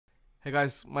Hey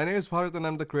guys, my name is Bharat and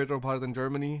I'm the creator of Bharat in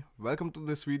Germany. Welcome to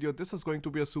this video. This is going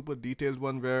to be a super detailed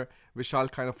one where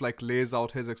Vishal kind of like lays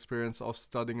out his experience of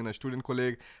studying in a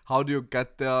Studienkolleg. How do you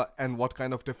get there and what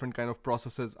kind of different kind of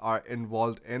processes are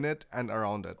involved in it and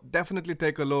around it. Definitely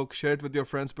take a look, share it with your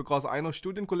friends because I know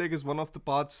Studienkolleg is one of the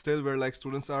parts still where like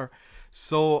students are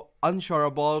so unsure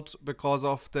about because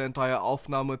of the entire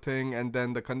Aufnahme thing and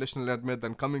then the conditional admit,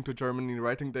 then coming to Germany,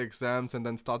 writing the exams and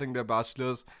then starting their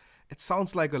bachelors. It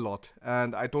sounds like a lot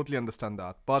and I totally understand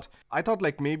that, but I thought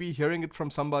like maybe hearing it from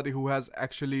somebody who has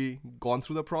actually gone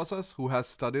through the process, who has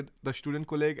studied the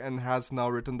Studienkolleg and has now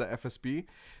written the FSP,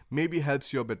 maybe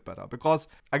helps you a bit better. Because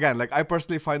again, like I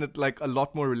personally find it like a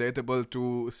lot more relatable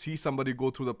to see somebody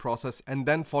go through the process and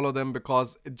then follow them,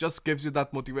 because it just gives you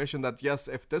that motivation that yes,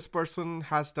 if this person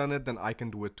has done it, then I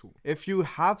can do it too. If you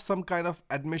have some kind of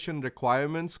admission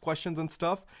requirements, questions and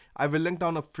stuff, I will link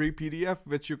down a free PDF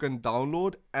which you can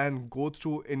download and go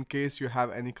through in case you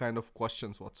have any kind of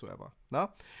questions whatsoever.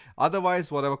 Now,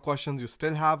 otherwise, whatever questions you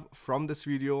still have from this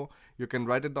video, you can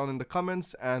write it down in the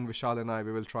comments and Vishal and I,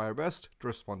 we will try our best to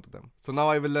respond to them. So now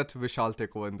I will let Vishal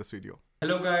take over in this video.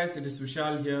 Hello guys, it is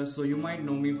Vishal here. So you might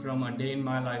know me from a day in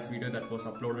my life video that was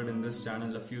uploaded in this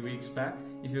channel a few weeks back.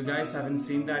 If you guys haven't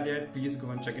seen that yet, please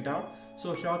go and check it out.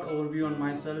 So a short overview on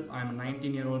myself. I'm a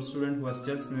 19-year-old student who has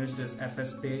just finished his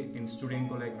FSP in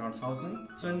Studienkolleg Nordhausen.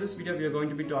 So in this video, we are going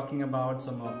to be talking about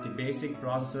some of the basic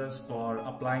processes for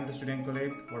applying to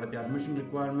Studienkolleg, what are the admission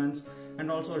requirements,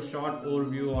 and also a short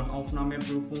overview on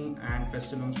Aufnahmeprüfung and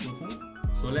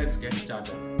Feststellungsprüfung. So let's get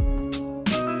started.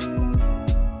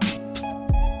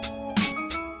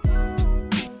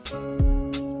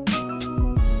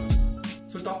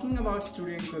 Talking about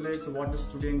Studienkolleg, so what is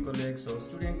Studienkolleg? So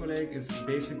Studienkolleg is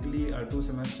basically a 2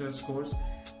 semesters course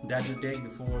that you take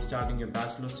before starting your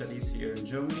bachelor studies here in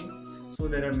Germany. So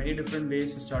there are many different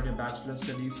ways to start your bachelor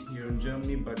studies here in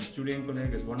Germany, but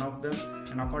Studienkolleg is one of them,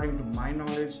 and according to my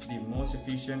knowledge, the most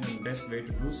efficient and best way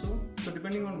to do so. So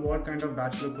depending on what kind of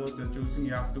bachelor course you're choosing,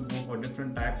 you have to go for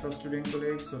different types of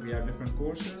Studienkolleg. So we have different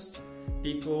courses: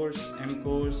 T course, M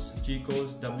course, G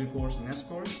course, W course and S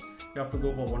course. You have to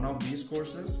go for one of these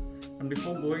courses, and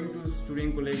before going to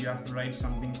Studienkolleg you have to write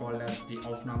something called as the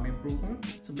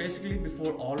Aufnahmeprüfung. So basically,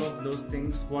 before all of those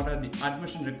things, what are the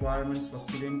admission requirements for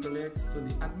Studienkolleg? So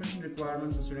the admission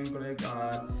requirements for Studienkolleg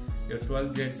are your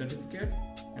 12th grade certificate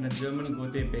and a German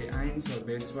Goethe B1 or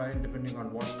B2 depending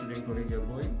on what Studienkolleg you're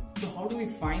going. So how do we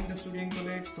find the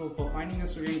Studienkolleg? So for finding a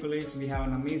Studienkolleg, we have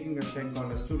an amazing website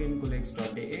called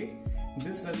studienkollegs.de.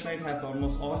 This website has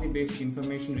almost all the basic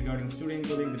information regarding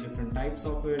Studienkolleg, the different types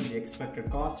of it, the expected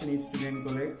cost in each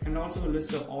Studienkolleg, and also a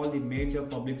list of all the major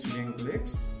public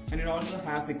Studienkollegs. And it also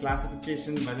has a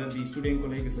classification whether the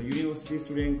Studienkolleg is a university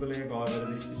Studienkolleg or whether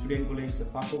the Studienkolleg is a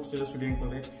Fachhochschule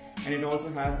Studienkolleg, and it also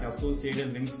has the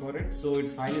associated links for it. So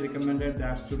it's highly recommended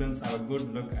that students have a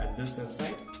good look at this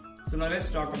website. So now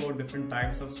let's talk about different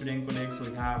types of Studienkolleg. So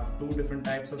we have 2 different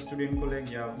types of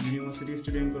Studienkolleg. You have university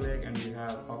Studienkolleg and you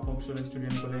have Fachhochschule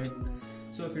Studienkolleg.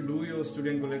 So if you do your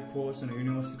Studienkolleg course in a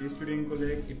university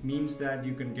Studienkolleg, it means that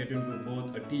you can get into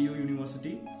both a TU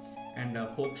university and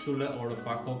a Hochschule or a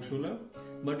Fachhochschule.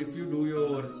 But if you do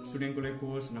your Studienkolleg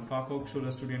course in a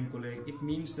Fachhochschule Studienkolleg, it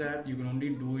means that you can only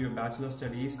do your bachelor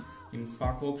studies in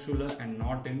Fachhochschule and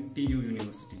not in TU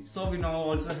University. So we now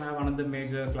also have another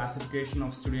major classification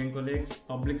of Studienkollegs: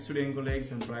 public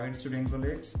Studienkollegs and private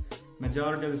Studienkollegs.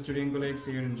 Majority of the Studienkollegs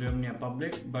here in Germany are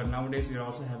public, but nowadays we are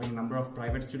also having a number of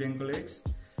private Studienkollegs.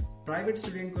 Private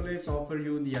Studienkollegs offer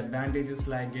you the advantages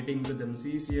like getting into them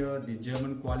easier. The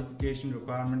German qualification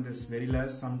requirement is very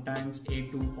less, sometimes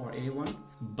A2 or A1,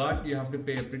 but you have to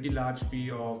pay a pretty large fee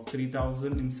of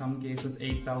 3,000, in some cases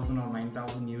 8,000 or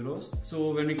 9,000 euros.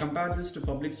 So when we compare this to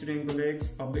public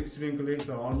Studienkollegs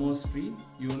are almost free.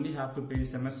 You only have to pay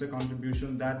semester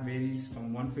contribution that varies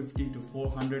from 150 to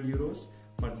 400 euros.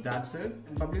 But that's it.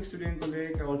 And public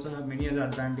Studienkolleg also have many other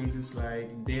advantages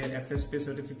like their FSP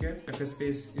certificate. FSP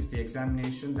is the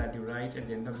examination that you write at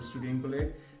the end of the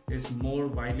Studienkolleg. Is more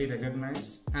widely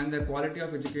recognized, and the quality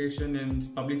of education in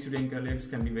public Studienkollegs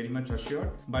can be very much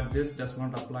assured, but this does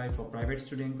not apply for private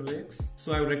Studienkollegs.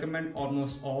 So I would recommend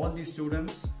almost all the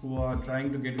students who are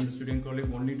trying to get into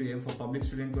Studienkolleg only to aim for public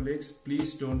Studienkollegs,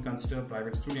 please don't consider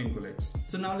private Studienkollegs.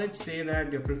 So now let's say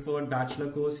that your preferred bachelor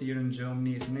course here in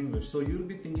Germany is in English. So you'll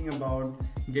be thinking about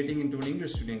getting into an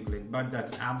English Studienkolleg, but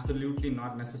that's absolutely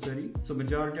not necessary. So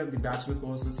majority of the bachelor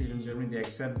courses here in Germany, they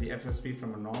accept the FSP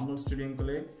from a normal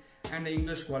Studienkolleg and an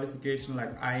English qualification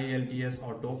like IELTS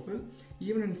or TOEFL.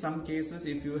 Even in some cases,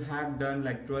 if you have done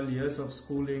like 12 years of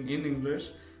schooling in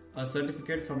English, a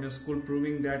certificate from your school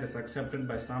proving that it's accepted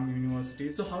by some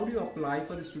universities. So how do you apply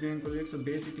for the Studienkollegs? So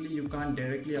basically you can't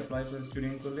directly apply for the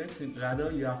Studienkollegs.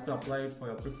 Rather, you have to apply for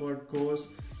your preferred course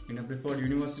in a preferred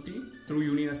university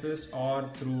through UniAssist or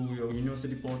through your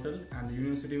university portal, and the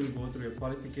university will go through your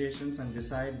qualifications and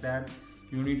decide that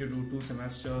you need to do 2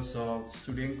 semesters of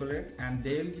Studienkolleg, and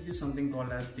they'll give you something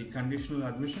called as the conditional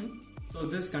admission. So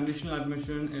this conditional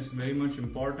admission is very much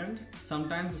important.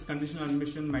 Sometimes this conditional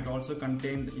admission might also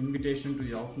contain the invitation to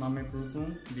the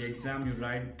Aufnahmeprüfung, the exam you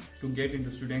write to get into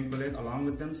Studienkolleg along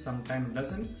with them. Sometimes it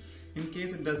doesn't. In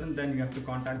case it doesn't, then you have to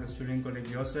contact the Studienkolleg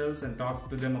yourselves and talk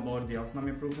to them about the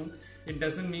Aufnahmeprüfung. It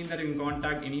doesn't mean that you can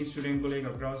contact any Studienkolleg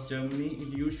across Germany. It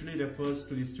usually refers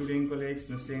to the Studienkollegs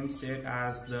in the same state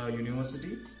as the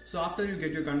university. So after you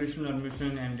get your conditional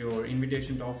admission and your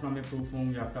invitation to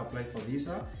Aufnahmeprüfung, you have to apply for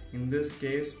visa. In this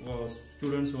case, for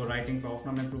students who are writing for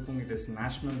Aufnahmeprüfung, it is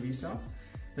national visa.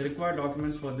 The required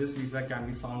documents for this visa can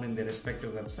be found in their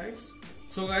respective websites.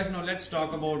 So guys, now let's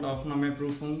talk about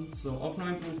Aufnahmeprüfung. So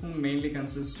Aufnahmeprüfung mainly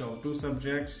consists of 2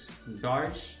 subjects,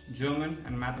 Deutsch, German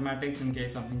and mathematics in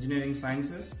case of engineering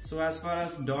sciences. So as far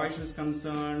as Deutsch is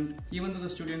concerned, even though the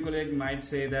Studienkolleg might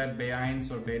say that B1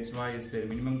 or B2 is their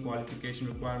minimum qualification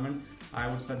requirement, I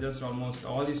would suggest almost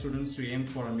all the students to aim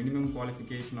for a minimum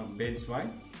qualification of B2.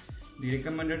 The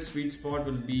recommended sweet spot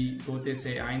will be Goethe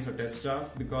C1 or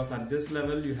Teststaff, because at this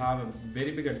level you have a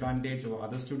very big advantage over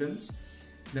other students.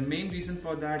 The main reason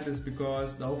for that is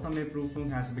because the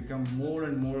Aufnahmeprüfung has become more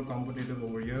and more competitive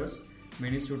over years.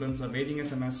 Many students are waiting a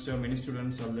semester, many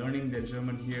students are learning their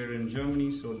German here in Germany,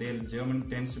 so their German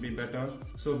tends to be better.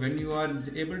 So when you are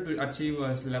able to achieve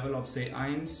a level of say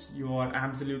C1, you are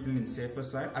absolutely in the safer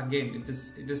side. Again, it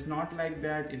is not like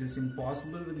that it is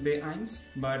impossible with B1,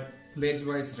 but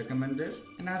B2 is recommended.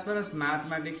 And as far as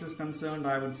mathematics is concerned,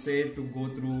 I would say to go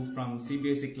through from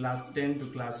CBSE class 10 to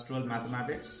class 12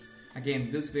 mathematics.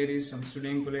 Again, this varies from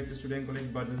Studienkolleg to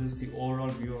Studienkolleg, but this is the overall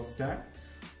view of that.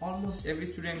 Almost every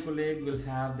Studienkolleg will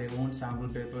have their own sample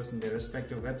papers in their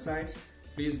respective websites.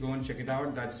 Please go and check it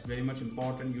out. That's very much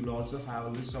important. You'll also have a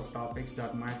list of topics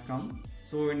that might come.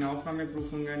 So in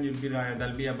Aufnahmeprüfungen,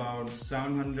 there'll be about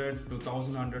 700 to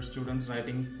 1100 students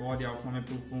writing for the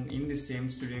Aufnahmeprüfung in the same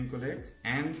Studienkolleg,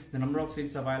 and the number of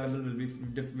seats available will be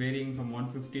varying from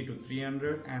 150 to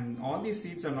 300, and all these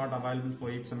seats are not available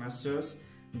for each semesters.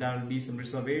 There will be some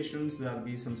reservations, there will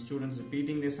be some students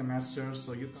repeating their semesters,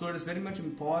 so it is very much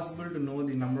impossible to know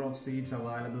the number of seats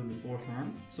available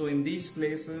beforehand. So in these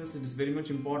places, it is very much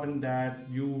important that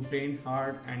you train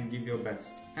hard and give your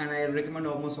best. And I recommend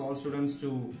almost all students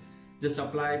to just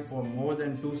apply for more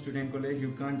than 2 Studienkolleg.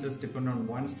 You can't just depend on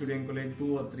 1 Studienkolleg.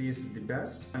 2 or 3 is the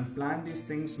best. And plan these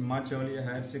things much earlier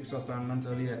ahead, 6 or 7 months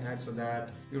earlier ahead, so that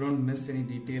you don't miss any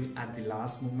detail at the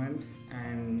last moment.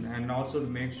 And also to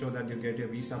make sure that you get your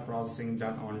visa processing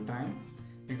done on time,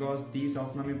 because these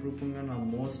Aufnahmeprüfungen are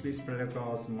mostly spread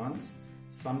across months.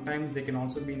 Sometimes they can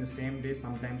also be in the same day,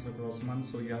 sometimes across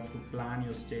months, so you have to plan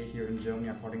your stay here in Germany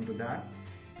according to that.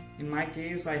 In my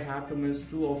case, I had to miss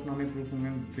 2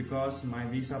 Aufnahmeprüfungen because my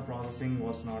visa processing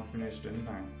was not finished in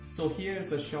time. So here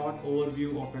is a short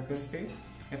overview of FSP.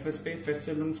 FSP,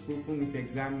 Feststellungsprüfung, is the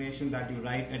examination that you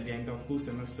write at the end of 2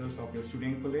 semesters of your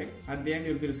Studienkolleg. At the end,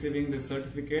 you'll be receiving the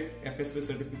certificate, FSP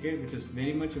certificate, which is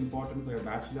very much important for your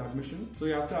bachelor admission. So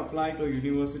you have to apply to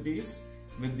universities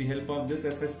with the help of this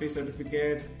FSP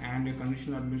certificate and your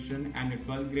conditional admission and your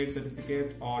 12th grade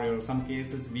certificate, or in some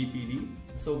cases VPD.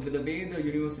 So with the way the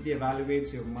university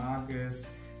evaluates your mark is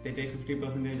they take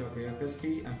 50% of your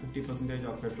FSP and 50%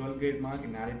 of your 12th grade mark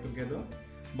and add it together.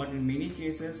 But in many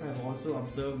cases, I've also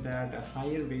observed that a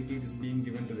higher weightage is being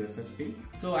given to the FSP.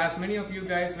 So as many of you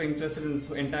guys were interested in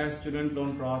this entire student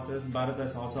loan process, Bharat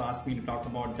has also asked me to talk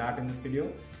about that in this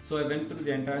video. So I went through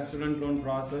the entire student loan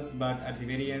process, but at the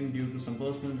very end, due to some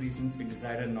personal reasons, we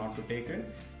decided not to take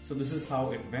it. So this is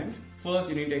how it went. First,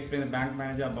 you need to explain the bank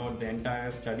manager about the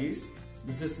entire studies. So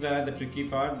this is where the tricky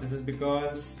part. This is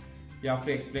because you have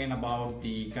to explain about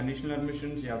the conditional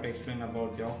admissions, you have to explain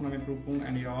about the Aufnahmeprüfung,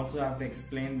 and you also have to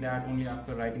explain that only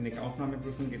after writing the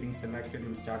Aufnahmeprüfung, getting selected,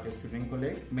 you'll start your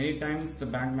Studienkolleg. Many times the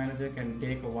bank manager can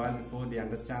take a while before they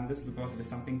understand this, because it is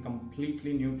something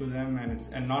completely new to them,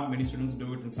 and not many students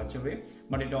do it in such a way,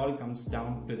 but it all comes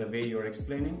down to the way you're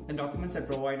explaining. The documents I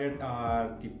provided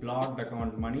are the blocked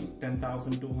account money,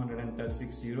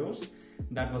 10,236 euros.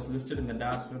 That was listed in the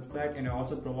DATS website, and I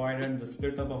also provided the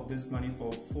split up of this money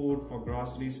for food, for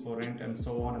groceries, for rent, and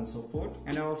so on and so forth.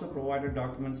 And I also provided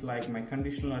documents like my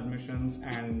conditional admissions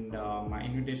and my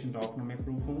invitation to Autonomy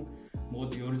Prüfung,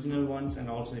 both the original ones and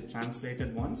also the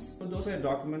translated ones. So those are the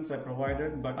documents I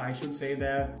provided, but I should say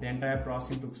that the entire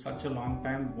processing took such a long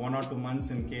time, 1 or 2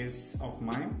 months in case of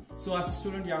mine. So as a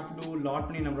student, you have to do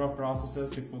many number of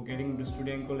processes before getting into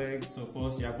Studienkollegs. So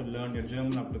first you have to learn your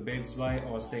German up to B2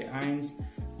 or say 1.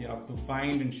 You have to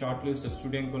find and shortlist the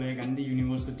Studienkolleg and the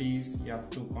universities. You have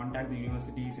to contact the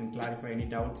universities and clarify any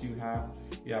doubts you have.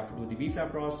 You have to do the visa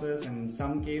process, and in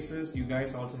some cases you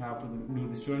guys also have to do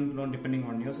the student loan depending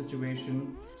on your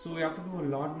situation. So you have to do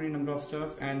many number of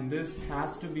stuff, and this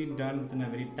has to be done within a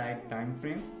very tight time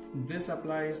frame. This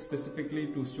applies specifically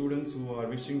to students who are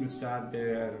wishing to start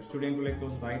their Studienkolleg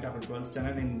course right after 12th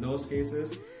standard. In those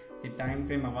cases, the time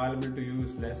frame available to you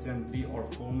is less than 3 or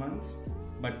 4 months.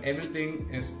 But everything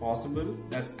is possible.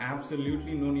 There's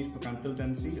absolutely no need for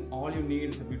consultancy. All you need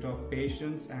is a bit of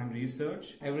patience and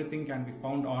research. Everything can be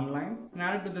found online. And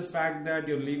added to this fact that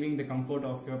you're leaving the comfort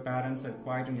of your parents at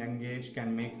quite a young age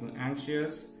can make you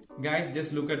anxious. Guys,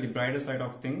 just look at the brighter side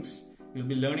of things. You'll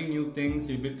be learning new things.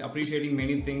 You'll be appreciating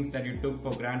many things that you took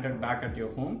for granted back at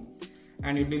your home.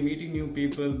 And you'll be meeting new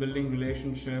people, building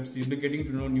relationships, you'll be getting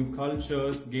to know new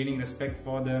cultures, gaining respect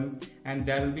for them, and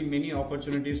there will be many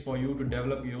opportunities for you to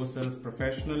develop yourself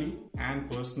professionally and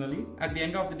personally. At the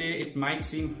end of the day, it might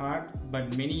seem hard,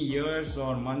 but many years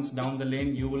or months down the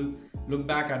lane, you will look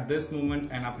back at this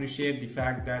moment and appreciate the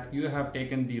fact that you have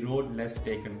taken the road less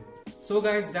taken. So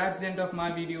guys, that's the end of my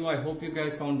video. I hope you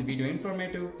guys found the video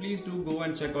informative. Please do go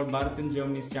and check out Bharat in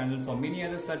Germany's channel for many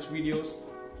other such videos.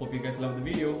 Hope you guys love the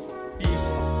video. Peace.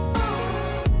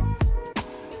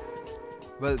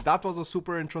 Well, that was a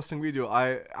super interesting video.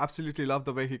 I absolutely love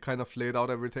the way he kind of laid out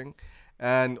everything,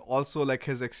 and also like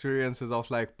his experiences of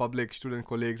like public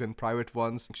Studienkollegs and private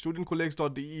ones.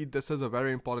 Studienkollegs.de, this is a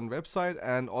very important website,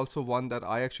 and also one that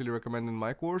I actually recommend in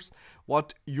my course.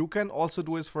 What you can also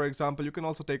do is, for example, you can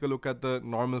also take a look at the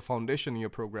normal foundation year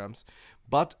programs,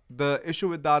 but the issue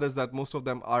with that is that most of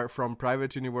them are from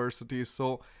private universities,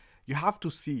 so you have to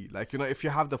see, like, if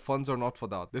you have the funds or not for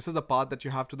that. This is the part that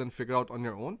you have to then figure out on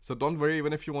your own. So don't worry,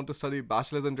 even if you want to study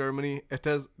bachelor's in Germany, it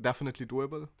is definitely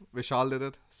doable. Vishal did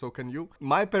it, so can you.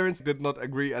 My parents did not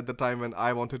agree at the time when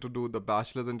I wanted to do the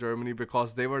bachelor's in Germany,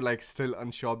 because they were like still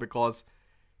unsure, because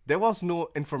there was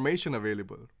no information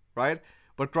available, right?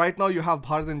 But right now you have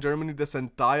Bharat in Germany, this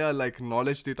entire like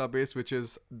knowledge database which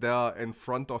is there in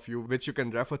front of you, which you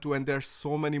can refer to, and there's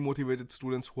so many motivated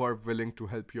students who are willing to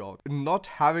help you out. Not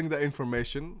having the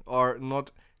information or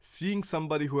not seeing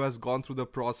somebody who has gone through the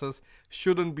process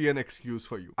shouldn't be an excuse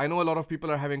for you. I know a lot of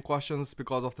people are having questions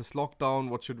because of this lockdown.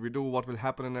 What should we do? What will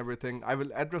happen and everything? I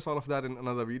will address all of that in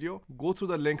another video. Go through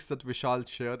the links that Vishal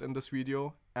shared in this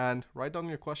video and write down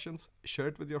your questions, share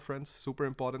it with your friends, super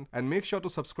important, and make sure to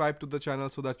subscribe to the channel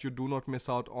so that you do not miss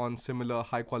out on similar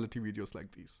high quality videos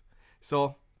like these.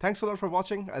 So thanks a lot for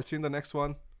watching. I'll see you in the next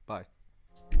one. Bye.